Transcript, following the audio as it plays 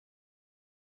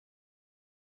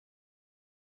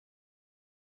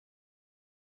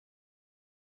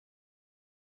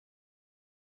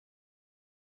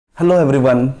Hello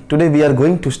everyone, today we are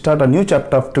going to start a new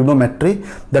chapter of trigonometry,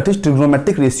 that is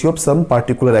trigonometric ratio of some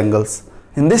particular angles.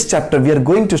 In this chapter we are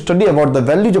going to study about the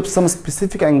values of some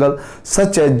specific angle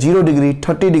such as 0 degree,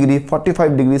 30 degree,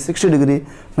 45 degree, 60 degree,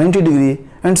 90 degree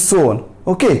and so on.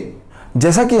 Okay?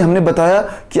 जैसा कि हमने बताया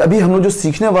कि अभी हम लोग जो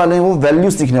सीखने वाले हैं वो वैल्यू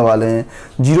सीखने वाले हैं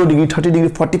 0 degree, 30 degree,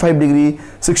 45 degree,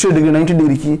 60 degree, 90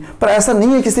 degree की। पर ऐसा नहीं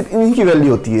है कि सिर्फ इन्हीं की वैल्यू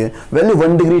होती है, value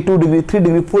 1 degree, 2 degree, 3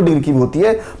 degree, 4 degree की भी होती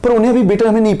है, पर उन्हें अभी बेटा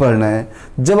हमें नहीं पढ़ना है।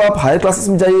 जब आप हायर क्लासेस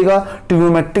में जाइएगा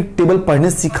ट्रिग्नोमेट्रिक टेबल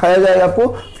पढ़ने सिखाया जाएगा आपको,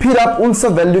 फिर आप उन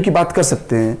सब वैल्यू की बात कर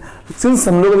सकते हैं। सिंस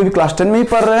हम लोग अभी क्लास 10 में ही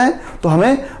पढ़ रहे हैं तो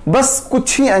हमें बस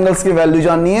कुछ ही एंगल्स की वैल्यू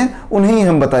जाननी है, उन्हें ही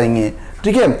हम बताएंगे।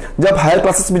 ठीक है, जब हायर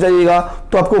क्लासेस में जाइएगा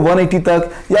तो आपको 180 तक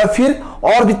या फिर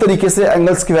और भी तरीके से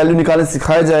एंगल्स की वैल्यू निकालने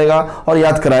सिखाया जाएगा और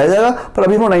याद कराया जाएगा, पर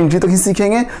अभी हम 90 तक ही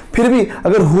सीखेंगे। फिर भी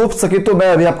अगर हो सके तो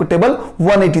मैं अभी आपको टेबल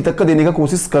 180 तक का देने का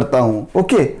कोशिश करता हूं।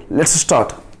 Okay, let's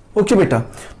start. ओके बेटा,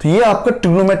 तो ये आपका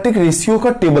ट्रिग्नोमेट्रिक रेशियो का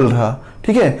टेबल रहा।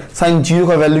 ठीक है, साइन 0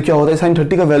 का वैल्यू क्या होता है, साइन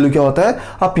 30 का वैल्यू क्या होता है,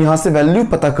 आप यहां से वैल्यू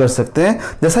पता कर सकते हैं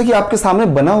जैसा कि आपके सामने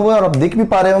बना हुआ है और आप देख भी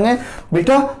पा रहे होंगे।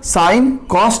 बेटा साइन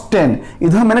कॉस 10,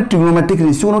 इधर मैंने ट्रिग्नोमेट्रिक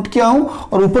रेशियो नोट किया हूं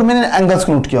और ऊपर मैंने एंगल्स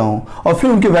को नोट किया हूं और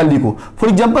फिर उनके वैल्यू को। फॉर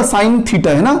एग्जांपल साइन थीटा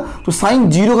है ना, तो साइन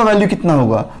 0 का वैल्यू कितना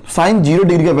होगा, साइन 0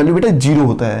 डिग्री का वैल्यू बेटा 0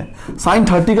 होता है। साइन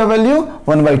 30 का वैल्यू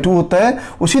 1/2 होता है।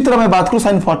 उसी तरह मैं बात करूं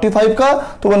साइन 45 का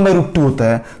तो 1/√2 होता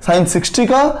है। साइन 60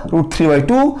 का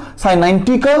 √3/2, साइन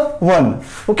 90 का 1।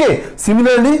 ओके,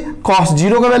 सिमिलरली cos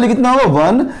 0 का वैल्यू कितना होगा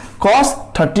 1, cos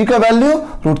 30 का वैल्यू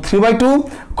 √3/2,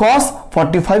 cos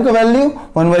 45 का वैल्यू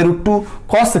 1/√2,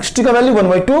 cos 60 का वैल्यू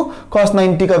 1/2, cos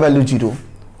 90 का वैल्यू 0।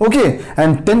 ओके,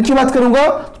 एंड 10 की बात करूंगा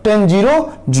 10 0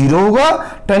 0 होगा,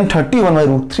 10 30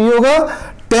 1/√3 होगा,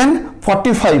 10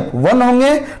 45 1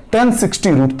 होंगे, 10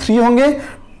 60 √3 होंगे,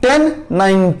 10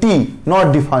 90 नॉट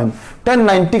डिफाइंड।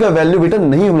 1090 का वैल्यू बेटा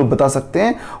नहीं हम लोग बता सकते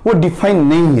हैं, वो डिफाइन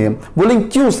नहीं है। बोलेंगे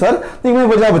क्यों सर, देखिए मैं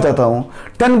वजह बताता हूं।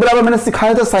 10 बराबर मैंने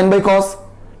सिखाया था साइन बाई कॉस,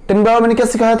 10 बराबर मैंने क्या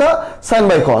सिखाया था, साइन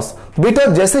बाई कॉस। बेटा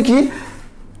जैसे कि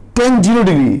 10 0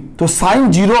 डिग्री तो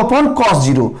साइन 0 अपॉन कॉस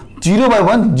 0,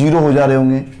 0/1 0 हो जा रहे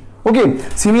होंगे। ओके,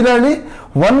 सिमिलरली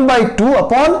 1/2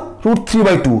 अपॉन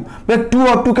 √3/2, बेटा 2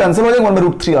 और 2 कैंसिल हो जाएगा,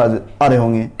 1/√3 आ रहे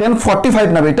होंगे। 1045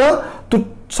 ना बेटा, तो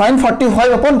साइन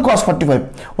 45 अपॉन कॉस 45,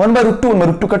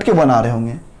 1/√2 कट के 1 आ रहे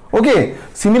होंगे। Okay,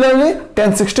 similarly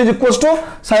 1060 equals to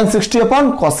sign 60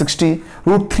 upon cos 60,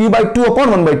 √3/2 upon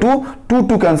 1/2,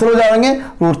 2 cancel हो जाएंगे,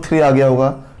 √3 आ गया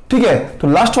होगा। ठीक है, तो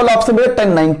लास्ट वाला ऑप्शन बेटा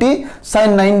 1090,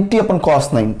 sign 90 upon cos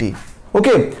 90।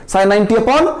 Okay, sign 90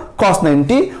 upon cos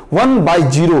 90,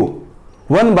 1/0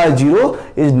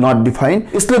 is not defined,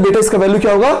 इसलिए बेटा इसका वैल्यू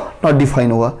क्या होगा, नॉट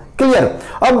डिफाइन होगा। क्लियर।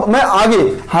 अब मैं आगे,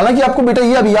 हालांकि आपको बेटा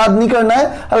ये अभी याद नहीं करना है,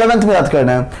 11th में याद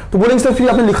करना है, तो बोलेंगे सर फिर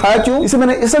आपने लिखाया क्यों, इसे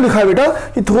मैंने इसलिए लिखा है बेटा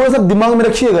कि थोड़ा सा दिमाग में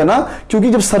रखिएगा ना, क्योंकि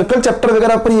जब सर्कल चैप्टर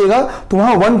वगैरह पढ़िएगा तो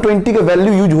वहां 120 के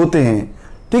वैल्यू यूज होते हैं।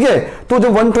 ठीक है, तो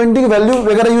जब 120 का वैल्यू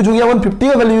वगैरह यूज हो गया, 150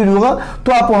 का वैल्यू यूज होगा,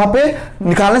 तो आप वहां पे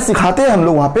निकालने सिखाते हैं हम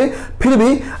लोग वहां पे। फिर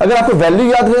भी अगर आपको वैल्यू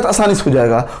याद रहे तो आसानी से हो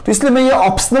जाएगा, तो इसलिए मैं ये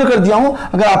ऑप्शनल कर दिया हूं।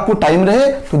 अगर आपको टाइम रहे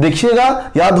तो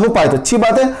देखिएगा, याद हो पाए तो अच्छी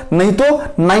बात है, नहीं तो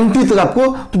 90 तक आपको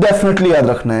तो डेफिनेटली याद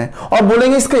रखना है। और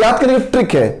बोलेंगे इसका याद करने का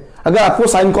ट्रिक है, अगर आपको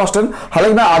साइन कॉस्टेंट,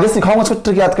 हालांकि मैं आगे सिखाऊंगा इसका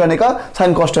ट्रिक याद करने का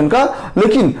साइन कॉस्टेंट का,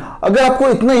 लेकिन अगर आपको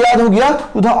इतना याद हो गया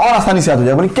तो उधर और आसानी से याद हो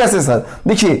जाएगा। कैसे सर,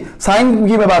 देखिए साइन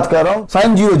की मैं बात कर रहा हूं,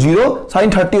 sign 0 0, sign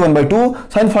 30 1/2,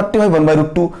 sign 45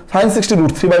 1/√2, sign 60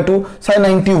 √3/2, sign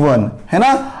 90 1, है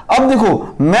ना। अब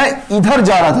देखो मैं इधर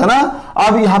जा रहा था ना,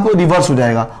 अब यहां पे रिवर्स हो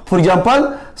जाएगा। फॉर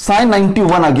एग्जांपल साइन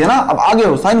 91 आ गया ना, अब आगे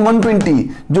हो साइन 120,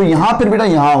 जो यहां पर बेटा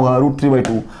यहां होगा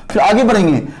 √3/2। फिर आगे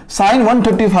बढ़ेंगे साइन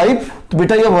 135, तो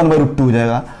बेटा ये 1/√2 हो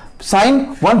जाएगा। साइन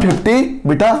 150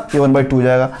 बेटा ये 1/2 हो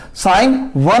जाएगा। साइन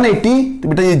 180 तो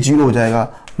बेटा ये 0 हो जाएगा।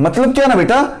 मतलब क्या ना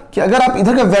बेटा कि अगर आप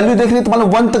इधर का वैल्यू देख रहे हैं तो मान लो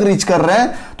 1 तक रीच कर रहे हैं,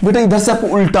 तो बेटा इधर से आपको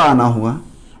उल्टा आना होगा,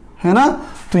 है ना।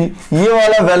 तो ये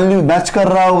वाला वैल्यू मैच कर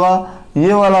रहा होगा,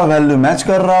 ये वाला वैल्यू मैच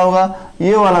कर रहा होगा,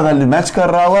 ये वाला वैल्यू मैच कर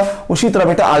रहा होगा, उसी तरह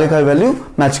बेटा आगे का वैल्यू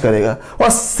मैच करेगा। और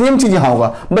सेम चीज यहां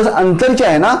होगा, बस अंतर क्या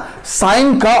है ना,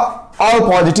 साइन का ऑल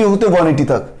पॉजिटिव होते 180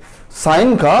 तक,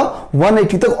 साइन का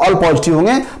 180 तक ऑल पॉजिटिव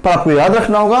होंगे, पर आपको याद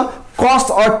रखना होगा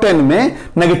कॉस और 10 में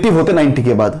नेगेटिव होते 90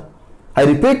 के बाद। आई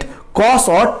रिपीट, कॉस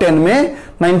और 10 में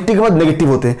 90 के बाद नेगेटिव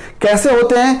होते हैं। कैसे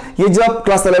होते हैं ये जब आप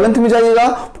क्लास 11th में जाइएगा,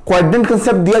 क्वाड्रेंट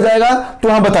कंसेप्ट दिया जाएगा तो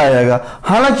वहां बताया जाएगा।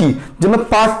 हालांकि जब मैं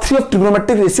पार्ट 3 ऑफ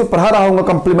ट्रिग्नोमेट्रिक रेशियो पढ़ा रहा हूं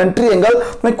कंप्लीमेंट्री एंगल,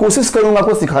 मैं कोशिश करूंगा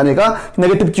आपको सिखाने का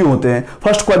नेगेटिव क्यों होते हैं।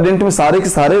 फर्स्ट क्वाड्रेंट में सारे के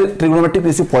सारे ट्रिग्नोमेट्रिक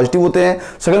रेशियो पॉजिटिव होते हैं,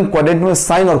 सेकंड क्वाड्रेंट में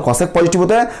साइन और कॉसेक पॉजिटिव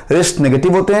होते हैं, रेस्ट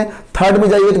नेगेटिव होते हैं, थर्ड में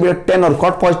जाइए तो 10 और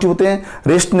कॉट पॉजिटिव होते हैं,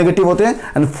 रेस्ट नेगेटिव होते हैं,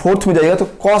 एंड फोर्थ में जाइएगा तो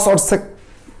कॉस और सेक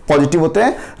पॉजिटिव होते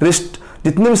हैं, रेस्ट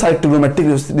जितने भी सारे ट्रिग्नोमेट्रिक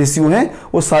रेशियो हैं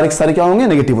वो सारे के सारे क्या होंगे,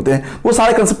 नेगेटिव होते हैं। वो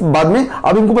सारे कंसेप्ट बाद में,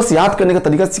 अब इनको बस याद करने का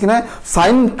तरीका सीखना है।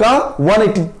 साइन का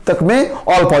 180 तक में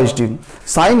ऑल पॉजिटिव,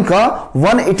 साइन का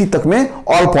 180 तक में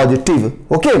ऑल पॉजिटिव,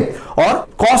 ओके। और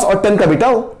कॉस और टेन का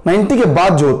बेटा 90 के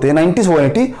बाद जो होते हैं 90 से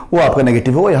 180 वो आपका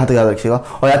नेगेटिव होगा, यहां तक याद रखिएगा।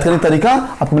 और याद करने का तरीका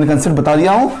आपको मैंने कंसेप्ट बता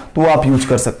दिया हूं तो वो आप यूज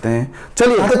कर सकते हैं।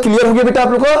 चलिए यहां तक क्लियर हो गया बेटा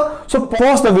आप लोग का। So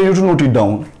pause the video to note it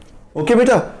down, okay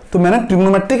बेटा। तो मैंने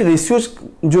ट्रिग्नोमेट्रिक रेशियोज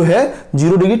जो है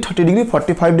 0 डिग्री, 30 डिग्री,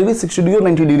 45 डिग्री, 60 डिग्री और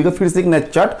 90 डिग्री का फिर से एक नेट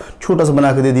चार्ट छोटा सा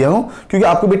बना के दे दिया हूं, क्योंकि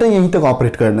आपको बेटा यहीं तक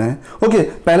ऑपरेट करना है, ओके।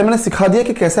 पहले मैंने सिखा दिया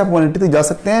कि कैसे आप 180 तक जा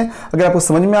सकते हैं। अगर आपको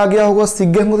समझ में आ गया होगा, सीख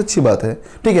गए होंगे तो अच्छी बात है,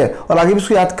 ठीक है। और आगे भी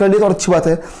उसको याद कर लिया तो और अच्छी बात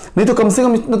है, नहीं तो कम से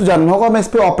कम इतना तो जानना होगा मैं इस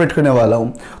पर ऑपरेट करने वाला हूं।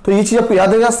 तो ये चीज आपको याद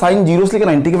रहेगा, साइन 0 से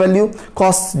लेकर 90 की वैल्यू,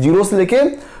 कॉस 0 से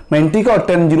लेकर 90 का और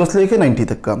टेन 0 से लेकर 90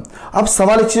 तक का। अब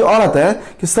सवाल एक चीज और आता है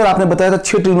कि सर आपने बताया था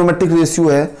 6 ट्रिग्नोमेट्रिक रेशियो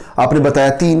है, आपने बताया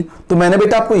 3, तो मैंने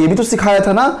बेटा आपको ये भी तो सिखाया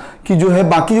था ना कि जो है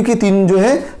बाकी जो कि 3 जो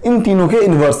है इन तीनों के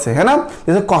इनवर्स है ना।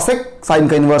 जैसे कॉसेक साइन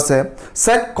का इनवर्स है,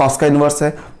 सेक कॉस का इनवर्स है,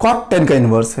 कॉट टेन का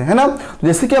इनवर्स है ना। तो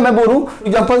जैसे कि मैं बोलूं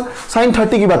एग्जांपल साइन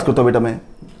 30 की बात करता हूं बेटा, मैं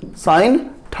साइन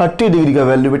 30 डिग्री का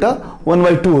वैल्यू बेटा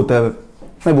 1/2 होता है,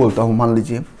 मैं बोलता हूं मान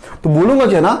लीजिए, तो बोलूंगा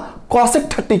क्या ना कॉसेक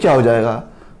 30 क्या हो जाएगा,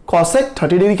 कॉसेक 30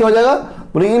 डिग्री क्या हो जाएगा,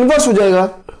 बोले इनवर्स हो जाएगा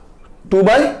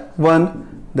 2/1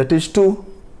 दैट इज 2।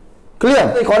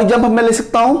 क्लियर। एक और एग्जांपल मैं ले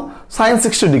सकता हूं साइन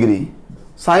 60 डिग्री,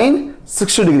 साइन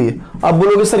 60 डिग्री। अब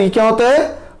बोलोगे सर ये क्या होता है,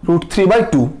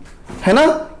 √3/2 है ना,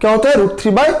 क्या होता है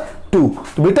 √3/2।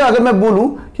 तो बेटा अगर मैं बोलूं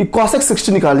कि कॉसेक 60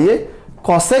 निकालिए,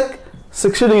 कॉसेक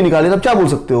 60 डिग्री निकालिए, तब क्या बोल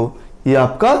सकते हो, ये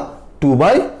आपका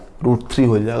 2/√3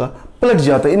 हो जाएगा, पलट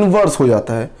जाता है, इनवर्स हो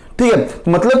जाता है, ठीक है।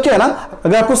 तो मतलब क्या है ना,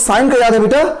 अगर आपको साइन का याद है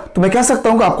बेटा तो मैं कह सकता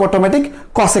हूं कि आपको ऑटोमेटिक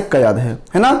कॉसेक का याद है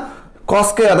ना।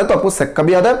 कॉस का याद है तो आपको सेक का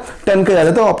भी याद है, टेन का याद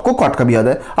है तो आपको कॉट का भी याद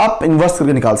है, आप इनवर्स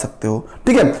करके निकाल सकते हो,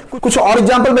 ठीक है। कुछ और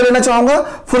एग्जांपल मैं लेना चाहूंगा।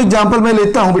 फॉर एग्जांपल मैं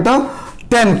लेता हूं बेटा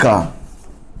टेन का,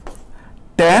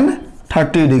 ten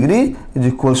 30 degree is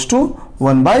equals to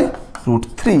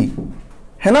 1/√3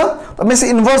 है ना। तो मैं इसे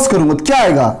इनवर्स करूंगा तो क्या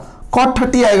आएगा, कॉट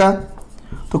 30 आएगा,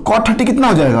 तो कॉट 30 कितना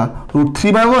हो जाएगा,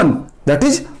 √3/1 दैट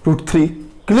इज √3।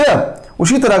 क्लियर।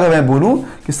 उसी तरह अगर मैं बोलूं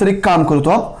कि सर एक काम करो तो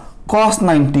आप cos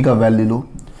 90 का वैल्यू लो,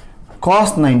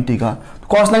 cos 90 का,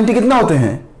 तो cos 90 कितना होते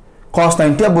हैं, cos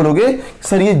 90 आप बोलोगे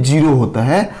सर ये 0 होता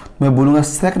है, मैं बोलूंगा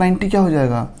sec 90 क्या हो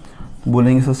जाएगा,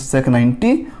 बोलेंगे सर sec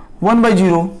 90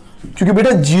 1/0, क्योंकि बेटा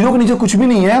 0 के नीचे कुछ भी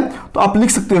नहीं है तो आप लिख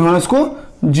सकते हो इसको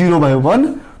 0/1,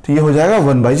 तो ये हो जाएगा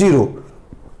 1/0,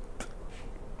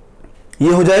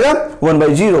 ये हो जाएगा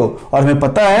 1/0। और हमें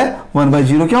पता है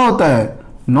 1/0 क्या होता है,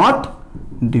 नॉट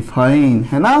डिफाइन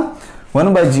है ना।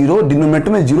 1/0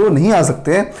 डिनोमिनेटर में 0 नहीं आ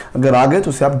सकते हैं, अगर आ गए तो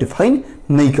उसे आप डिफाइन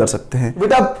नहीं कर सकते हैं।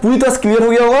 बेटा पूरी तरह से क्लियर हो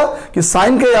गया होगा कि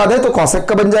साइन का याद है तो कॉसेक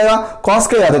का बन जाएगा, कॉस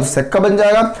का याद है तो सेक का बन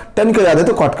जाएगा, टेन का याद है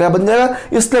तो कॉट का बन जाएगा।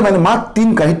 इसलिए मैंने मात्र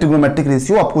 3 का ही ट्रिग्नोमेट्रिक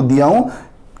रेशियो आपको दिया हूं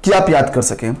कि आप याद कर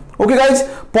सकें। Okay guys,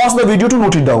 pause the video to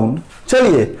note it down.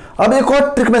 चलिए अब एक और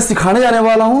ट्रिक मैं सिखाने जाने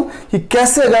वाला हूं कि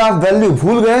कैसे अगर आप वैल्यू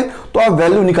भूल गए तो आप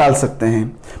वैल्यू निकाल सकते हैं।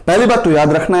 पहली बात तो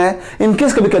याद रखना है,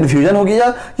 इनकेस कभी कंफ्यूजन हो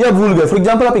गया या भूल गए, फॉर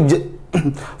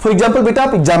एग्जाम्पल बेटा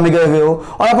आप एग्जाम में गए हुए हो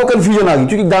और आपको कंफ्यूजन आ गई,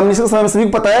 क्योंकि एग्जामिनेशन के समय में सभी को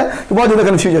पता है कि बहुत ज्यादा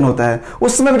कंफ्यूजन होता है,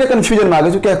 उस समय बेटा कंफ्यूजन में आ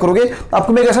गए तो क्या करोगे,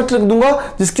 आपको मैं एक ऐसा ट्रिक दूंगा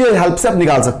जिसकी हेल्प से आप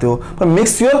निकाल सकते हो। पर मेक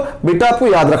श्योर बेटा आपको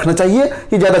याद रखना चाहिए,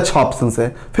 ये ज्यादा अच्छा ऑप्शन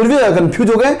है। फिर भी अगर कंफ्यूज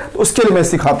हो गए तो उसके लिए मैं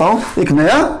सिखाता हूं एक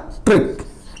नया ट्रिक,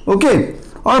 ओके।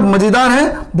 और मजेदार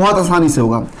है, बहुत आसानी से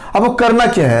होगा। आपको करना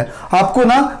क्या है, आपको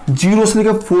ना 0 से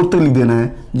लेकर 4 तक लिख देना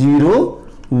है, 0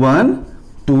 1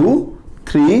 2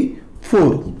 3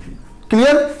 4।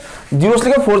 क्लियर। 0 से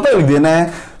लेकर 4 तक लिख देना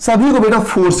है, सभी को बेटा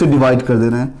 4 से डिवाइड कर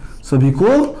देना है, सभी को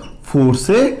 4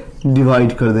 से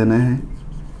डिवाइड कर देना है,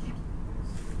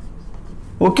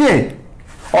 ओके।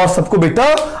 और सबको बेटा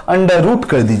अंडर रूट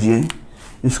कर दीजिए,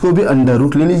 इसको भी अंडर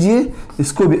रूट ले लीजिए,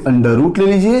 इसको भी अंडर रूट ले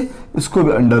लीजिए, इसको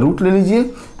भी अंडर रूट ले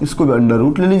लीजिए, इसको भी अंडर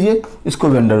रूट ले लीजिए, इसको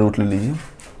भी अंडर रूट ले लीजिए।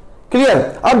 क्लियर।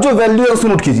 अब जो वैल्यू है उसको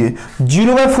नोट कीजिए,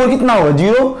 0/4 कितना होगा,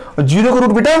 0, और 0 का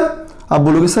रूट बेटा आप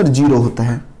बोलोगे सर 0 होता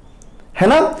है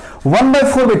ना।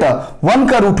 1/4 बेटा 1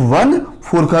 का रूट 1,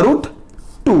 4 का रूट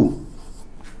 2,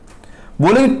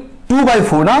 बोलेंगे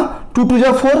 2/4 ना, 2 2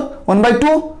 जा 4,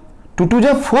 1/2, 2 2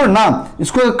 जा 4 ना,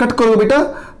 इसको कट करोगे बेटा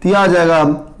तो ये आ जाएगा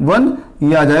 1,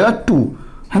 ये आ जाएगा 2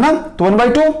 है ना, तो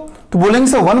 1/2, तो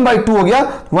बोलेंगे सर 1/2 हो गया,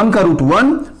 1 का रूट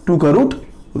 1, 2 का रूट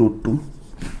 2।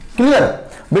 क्लियर।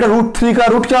 बेटा √3 का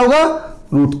रूट क्या होगा,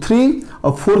 √3,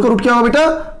 और 4 का रूट क्या होगा बेटा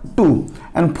 2,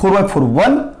 एंड 4/4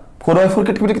 1, 4/4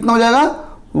 कट के कितना हो जाएगा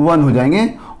 1 हो जाएंगे,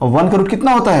 और 1 का रूट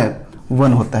कितना होता है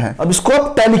 1 होता है। अब इसको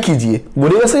आप टैली कीजिए,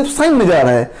 बोलिएगा सर साइन में जा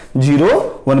रहा है, 0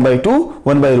 1/2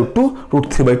 1/√2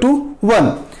 √3/2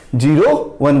 1,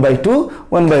 0 1/2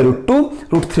 1/√2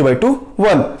 √3/2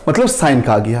 1, मतलब साइन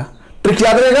का आ गया। ट्रिक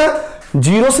याद रहेगा,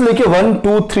 0 से लेके 1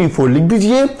 2 3 4 लिख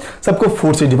दीजिए, सबको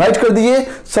 4 से डिवाइड कर दीजिए,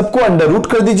 सबको अंडर रूट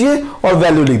कर दीजिए और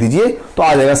वैल्यू लिख दीजिए, तो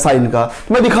आ जाएगा साइन का।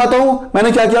 तो मैं दिखाता हूं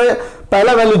मैंने क्या किया है।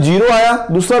 पहला वैल्यू 0 आया,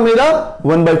 दूसरा मेरा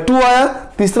 1/2 आया,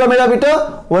 तीसरा मेरा बेटा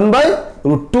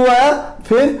 1/√2 आया,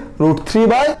 फिर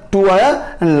 √3/2 आया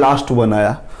एंड लास्ट 1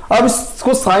 आया। अब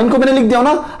इसको साइन को मैंने लिख दिया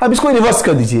ना, अब इसको रिवर्स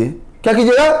कर दीजिए। क्या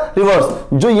कीजिएगा, रिवर्स,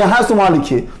 जो यहां से वहां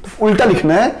लिखिए, तो उल्टा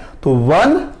लिखना है, तो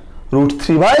 1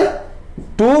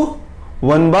 √3/2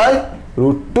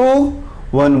 1/√2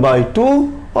 1/2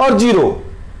 और 0।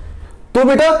 तो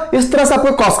बेटा इस तरह से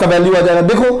आपको कॉस का वैल्यू आ जाएगा।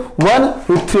 देखो 1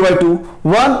 √3/2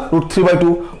 1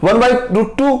 √3/2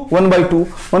 1/√2 1/2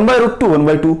 1/√2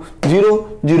 1/2 0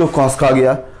 0 कॉस का आ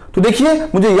गया। तो देखिए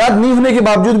मुझे याद नहीं होने के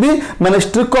बावजूद भी मैंने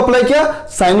इस ट्रिक को अप्लाई किया,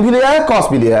 साइन भी ले आया, कॉस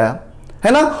भी ले आया,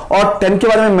 है ना। और tan के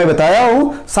बारे में मैं बताया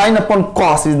हूं, sine upon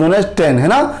cos is known as tan, है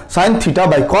ना। Sine theta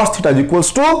by cos theta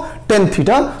equals to tan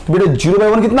theta. तो बेटा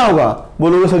 0/1 कितना होगा,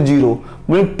 बोलोगे सर 0,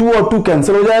 बोले 2 और 2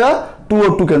 कैंसिल हो जाएगा, 2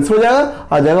 और 2 कैंसिल हो जाएगा,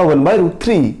 आ जाएगा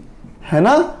 1/√3, है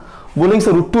ना। बोलेंगे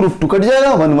सर √2 कट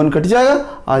जाएगा, 1 1 कट जाएगा,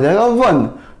 आ जाएगा 1।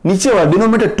 नीचे वाला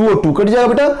डिनोमिनेटर 2 और 2 कट जाएगा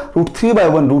बेटा,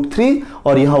 √3/1 √3,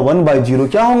 और यहां 1/0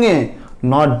 क्या होंगे,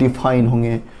 नॉट डिफाइन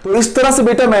होंगे। तो इस तरह से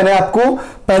बेटा मैंने आपको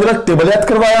पहले बार टेबल याद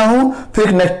करवाया हूं, फिर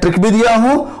एक नेक्स्ट ट्रिक भी दिया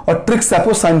हूं, और ट्रिक से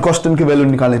आपको साइन कॉस्टेन की वैल्यू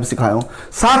निकालने भी सिखाया हूं।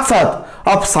 साथ साथ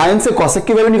आप साइन से कॉसेक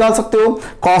की वैल्यू निकाल सकते हो,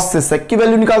 कॉस से सेक की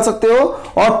वैल्यू निकाल सकते हो,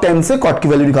 और tan से कॉट की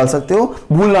वैल्यू निकाल सकते हो,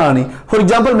 भूलना नहीं। फॉर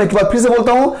एग्जाम्पल मैं एक बार फिर से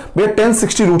बोलता हूं, बेटा tan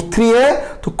 60 √3 है,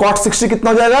 तो कॉट 60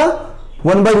 कितना हो जाएगा,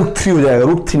 1/√3 हो जाएगा,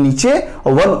 √3 नीचे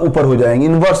और 1 ऊपर हो जाएंगे,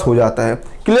 इनवर्स हो जाता है।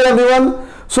 Clear everyone?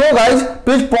 So guys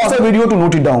please pause the video to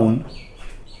note it down.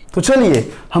 तो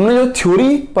चलिए हमने जो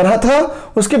थ्योरी पढ़ा था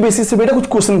उसके बेसिस से बेटा कुछ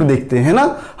क्वेश्चन को देखते हैं,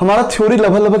 ना। हमारा थ्योरी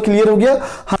लगभग क्लियर हो गया।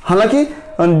 हालांकि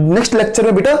नेक्स्ट लेक्चर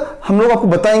में बेटा हम लोग आपको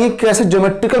बताएंगे कैसे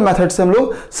ज्योमेट्रिकल मेथड से हम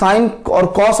लोग साइन और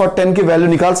कॉस और tan की वैल्यू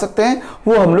निकाल सकते हैं,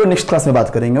 वो हम लोग नेक्स्ट क्लास में बात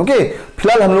करेंगे। ओके,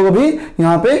 फिलहाल हम लोग अभी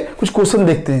यहाँ पे कुछ क्वेश्चन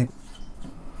देखते हैं।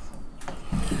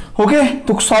 ओके,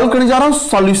 तो सॉल्व करने जा रहा हूं।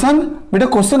 सॉल्यूशन बेटा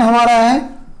क्वेश्चन हमारा है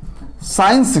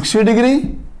sign 60 degree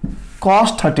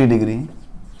cos 30 degree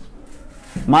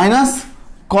minus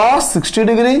cos 60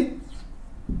 degree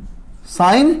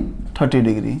sine 30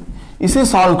 degree. इसे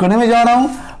सॉल्व करने में जा रहा हूं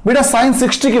बेटा। साइन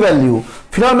 60 की वैल्यू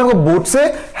फिलहाल मैं बोर्ड से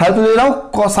हेल्प ले रहा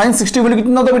हूं। साइन 60 की वैल्यू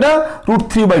कितना होता है बेटा,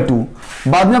 √3/2,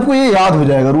 बाद में आपको ये याद हो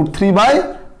जाएगा,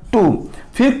 √3/2।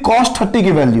 फिर कॉस 30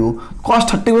 की वैल्यू, कॉस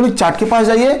 30 की वैल्यू चार्ट के पास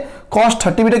जाइए, कॉस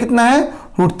 30 बेटा कितना है,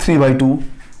 √3/2,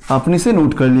 आपने इसे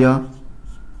नोट कर लिया,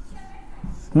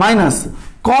 माइनस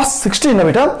cos 60 ना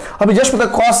बेटा, अभी जस्ट पता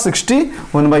cos 60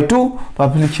 1/2, तो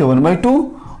आप लिखिए 1/2,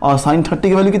 और sin 30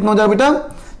 की वैल्यू कितना हो जाएगा बेटा,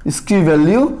 इसकी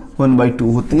वैल्यू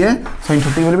 1/2 होती है, sin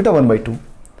 30 की वैल्यू बेटा 1/2।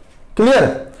 क्लियर?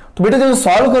 तो बेटा जब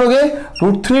सॉल्व करोगे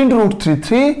 √3 × √3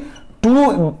 3, 2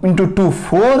 × 2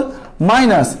 4,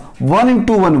 माइनस 1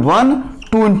 × 1 1,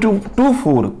 2 × 2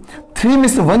 4, 3 में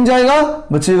से 1 जाएगा,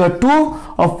 बचेगा 2,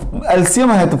 और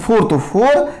एलसीएम है तो 4, तो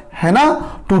 4 है ना,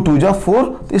 2 2 जा 4,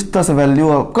 तो इस तरह से वैल्यू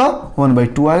आपका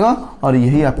 1/2 आएगा, और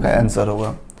यही आपका आंसर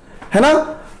होगा, है ना।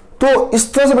 तो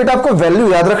इस तरह से बेटा आपको वैल्यू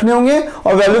याद रखने होंगे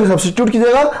और वैल्यू को सब्स्टिट्यूट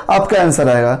कीजिएगा, आपका आंसर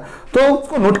आएगा। तो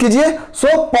उसको नोट कीजिए। So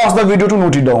pause the video to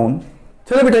note it down.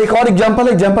 चलो बेटा एक और एग्जांपल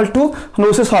है, एग्जांपल 2, हम लोग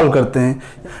उसे सॉल्व करते हैं।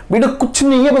 बेटा कुछ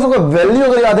नहीं है, बस आपको वैल्यू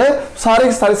अगर याद है सारे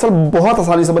के सारे सॉल्व बहुत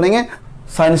आसानी से बनेंगे।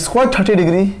 Sine square 30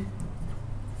 degree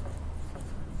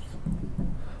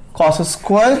cos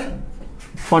square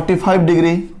 45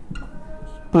 degree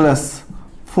plus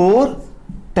 4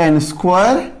 tan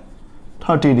square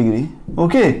 30 degree,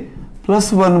 okay,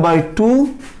 plus 1/2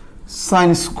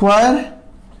 sine square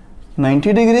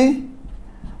 90 degree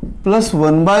plus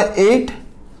 1/8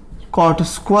 cot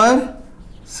square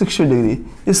 60 degree.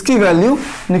 इसकी वैल्यू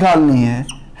निकालनी है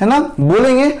ना।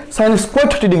 बोलेंगे साइन स्क्वायर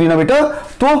 30 डिग्री ना बेटा,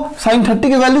 तो साइन 30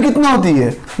 की वैल्यू कितना होती है,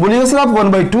 बोलिएगा सर आप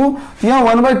 1/2, यहां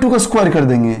 1/2 का स्क्वायर कर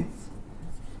देंगे,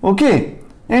 okay,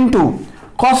 into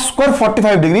cos square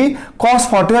 45 degree, cos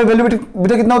 45 value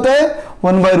बेटा कितना होता है,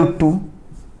 1/√2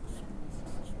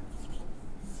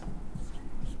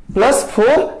 plus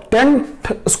 4 tan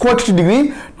square 30 degree,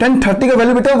 tan 30 का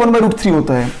वैल्यू बेटा 1/√3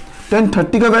 होता है, tan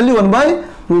 30 का वैल्यू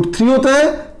 1/√3 होता है,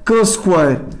 का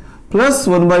square plus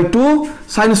 1/2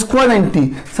 sine square 90,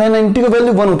 sign 90 का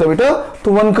वैल्यू 1 होता है बेटा,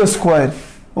 तो 1 का square,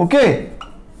 okay,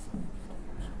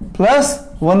 plus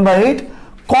 1/8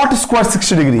 cot square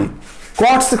 60 degree,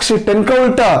 cot 60 10 का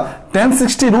उल्टा, tan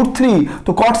 60 √3,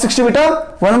 तो कॉट 60 बेटा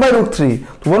 1/√3,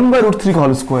 तो 1/√3 का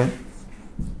होल स्क्वायर,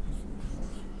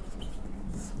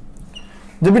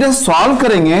 जब बेटा सॉल्व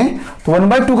करेंगे तो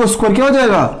 1/2 का स्क्वायर क्या हो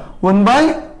जाएगा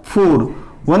 1/4,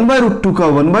 1/√2 का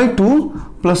 1/2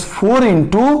 प्लस 4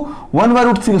 इंटू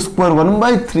 1/√3 का स्क्वायर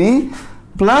 1/3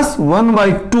 प्लस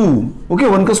 1/2। ओके,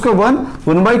 1 का स्क्वायर 1,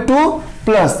 1/2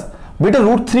 प्लस बेटा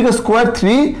 √3 का स्क्वायर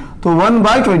 3 तो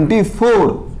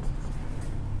 1/24।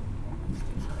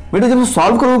 बेटा जब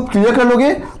सॉल्व करो क्लियर कर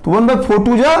लोगे तो 1/4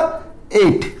 2 जा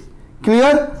 8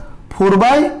 क्लियर,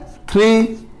 4/3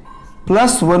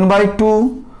 प्लस 1/2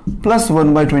 प्लस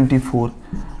 1/24।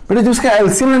 बेटा जब इसका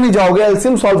एलसीएम लेने जाओगे,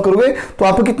 एलसीएम सॉल्व करोगे तो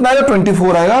आपको कितना आएगा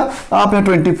 24 आएगा। आप यहाँ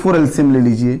 24 एलसीएम ले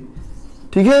लीजिए,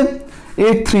 ठीक है।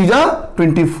 8 3 जा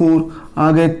 24,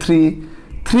 आ गए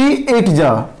 3 8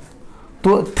 जा,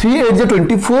 तो 3 8 जा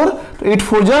 24, तो 8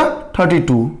 4 जा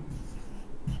 32,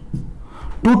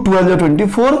 2 12 जा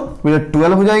 24, बेटा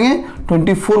 12 हो जाएंगे,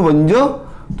 24 1 जो,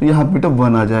 तो यहाँ बेटा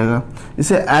 1 आ जाएगा।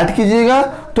 इसे ऐड कीजिएगा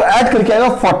तो ऐड करके आएगा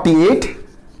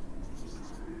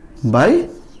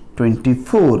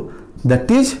 48/24,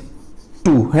 दैट इज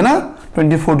 2, है ना।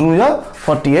 24 2 या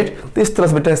 48, तो इस तरह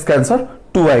से बेटा इसका आंसर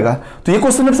 2 आएगा। तो ये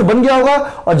क्वेश्चन आपसे बन गया होगा।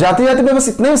 और जाते जाते मैं बस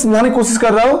इतने समझाने की कोशिश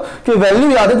कर रहा हूं कि वैल्यू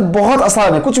याद है, बहुत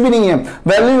आसान है, कुछ भी नहीं है,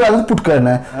 वैल्यू याद है पुट करना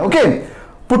है। ओके,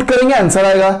 पुट करेंगे आंसर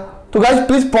आएगा। तो guys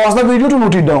please pause the video to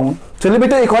note it down. चलिए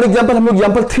बेटा एक और एग्जांपल, हम लोग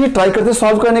एग्जांपल 3 ट्राई करते हैं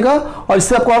सॉल्व करने का, और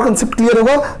इससे आपको और कंसेप्ट क्लियर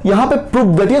होगा। यहाँ पे प्रूफ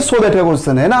दैट ये सो दैट का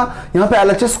क्वेश्चन है ना, यहाँ पे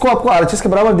एलएचएस को आपको आरएचएस के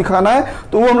बराबर दिखाना है,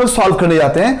 तो वो हम लोग सॉल्व करने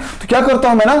जाते हैं। तो क्या करता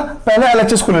हूं मैं ना, पहले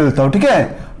एलएचएस को ले लेता हूं, ठीक है।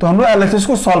 तो हम लोग एलएचएस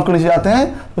को सॉल्व करने जाते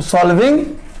हैं, तो सॉल्विंग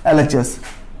एलएचएस,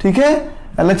 ठीक है।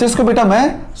 एलएचएस को बेटा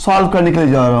मैं सॉल्व करने के लिए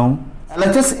जा रहा हूं।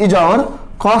 LHS is our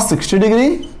cos 60 degree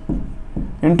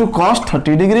into cos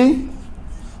 30 degree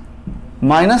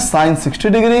minus sign 60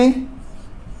 degree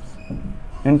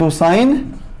into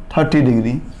sine 30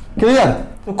 degree, clear.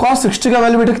 तो cos 60 का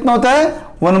वैल्यू बेटा कितना होता है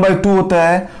 1/2 होता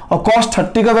है, और cos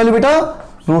 30 का वैल्यू बेटा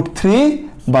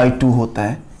 √3/2 होता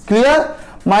है, क्लियर।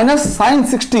 माइनस साइन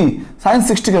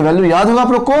 60 का वैल्यू याद होगा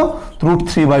आप लोग को,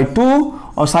 √3/2,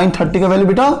 और साइन 30 का वैल्यू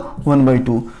बेटा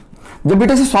 1/2। जब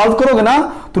बेटा इसे सॉल्व करोगे ना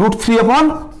तो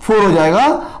 √3/4 हो जाएगा,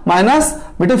 माइनस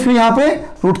बेटा फिर यहाँ पे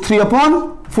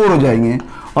 √3/4 हो जाएंगे,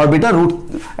 और बेटा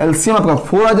एलसीएम आपका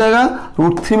 4 आ जाएगा,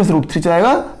 √3 में से √3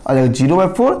 जाएगा, आ जाएगा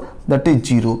 0/4, दैट इज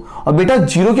 0। और बेटा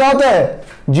 0 क्या होता है,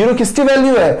 0 किसकी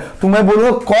वैल्यू है, तो मैं बोलूंगा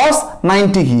cos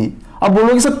 90 की। अब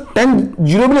बोलोगे सर 10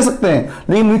 0 भी ले सकते हैं,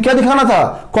 लेकिन मुझे क्या दिखाना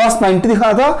था, cos 90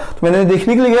 दिखाना था, तो मैंने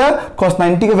देखने के लिए गया cos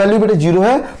 90 का वैल्यू बेटा 0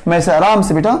 है, मैं इसे आराम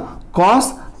से बेटा cos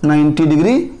 90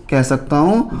 डिग्री कह सकता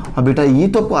हूं। और बेटा ये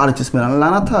तो आपको आरएचएस में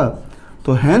लाना था,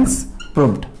 तो हेंस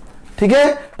प्रूव्ड, ठीक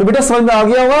है। तो बेटा समझ में आ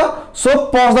गया होगा। So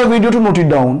pause the video to note it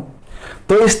down.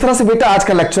 तो इस तरह से बेटा आज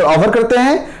का लेक्चर ओवर करते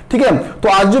हैं, ठीक है। तो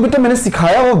आज जो बेटा मैंने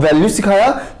सिखाया वो वैल्यू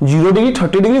सिखाया 0 डिग्री,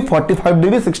 30 डिग्री, 45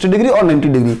 डिग्री, 60 डिग्री और 90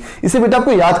 डिग्री। इसे बेटा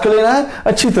आपको याद कर लेना है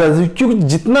अच्छी तरह से, क्योंकि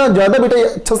जितना ज्यादा बेटा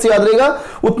अच्छा से याद रहेगा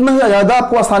उतना ही ज्यादा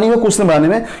आपको आसानी होगा क्वेश्चन बनाने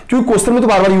में, क्योंकि क्वेश्चन में तो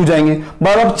बार बार यूज आएंगे,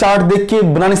 बार बार चार्ट देख के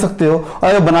बना नहीं सकते हो, और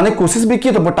अगर बनाने की कोशिश भी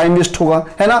की तो टाइम वेस्ट होगा,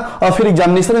 है ना। और फिर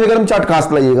एग्जामिनेशन वगैरह में चार्ट कहां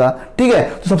से लाइएगा, ठीक है।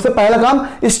 तो सबसे पहला काम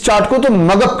इस चार्ट को तो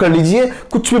मगअप कर लीजिए,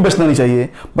 कुछ भी बचना नहीं चाहिए।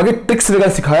 बाकी ट्रिक्स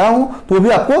वगैरह सिखाया हूं तो वो भी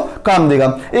आपको काम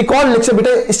देगा। एक और लेक्चर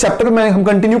बेटा इस चैप्टर में हम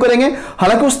कंटिन्यू करेंगे,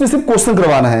 हालांकि उसमें सिर्फ क्वेश्चन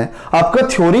करवाना है, आपका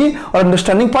थ्योरी और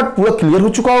अंडरस्टैंडिंग पार्ट पूरा क्लियर हो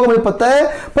चुका होगा मुझे पता है,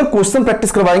 पर क्वेश्चन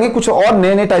प्रैक्टिस करवाएंगे। कुछ और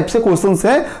नए नए टाइप से क्वेश्चंस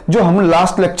हैं जो हम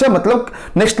लास्ट लेक्चर मतलब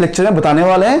नेक्स्ट लेक्चर में बताने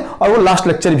वाले हैं, और वो लास्ट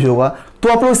लेक्चर भी होगा। तो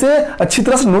आप लोग इसे अच्छी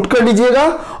तरह से नोट कर लीजिएगा,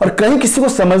 और कहीं किसी को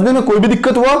समझने में कोई भी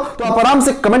दिक्कत हुआ तो आप आराम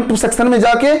से कमेंट सेक्शन में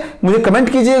जाके मुझे कमेंट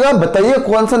कीजिएगा, बताइए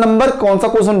कौन सा नंबर कौन सा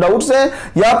क्वेश्चन डाउट्स है,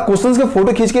 या आप क्वेश्चंस के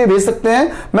फोटो खींच के भेज सकते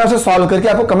हैं, मैं उसे सॉल्व करके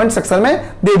आपको कमेंट सेक्शन में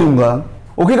दे दूंगा।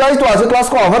 ओके गाइस, तो आज के क्लास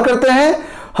को ओवर करते हैं,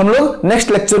 हम लोग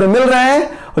नेक्स्ट लेक्चर में मिल रहे हैं।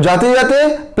 और जाते जाते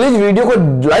प्लीज वीडियो को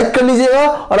लाइक कर लीजिएगा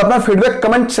और अपना फीडबैक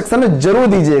कमेंट सेक्शन में जरूर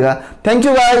दीजिएगा। Thank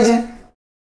you guys.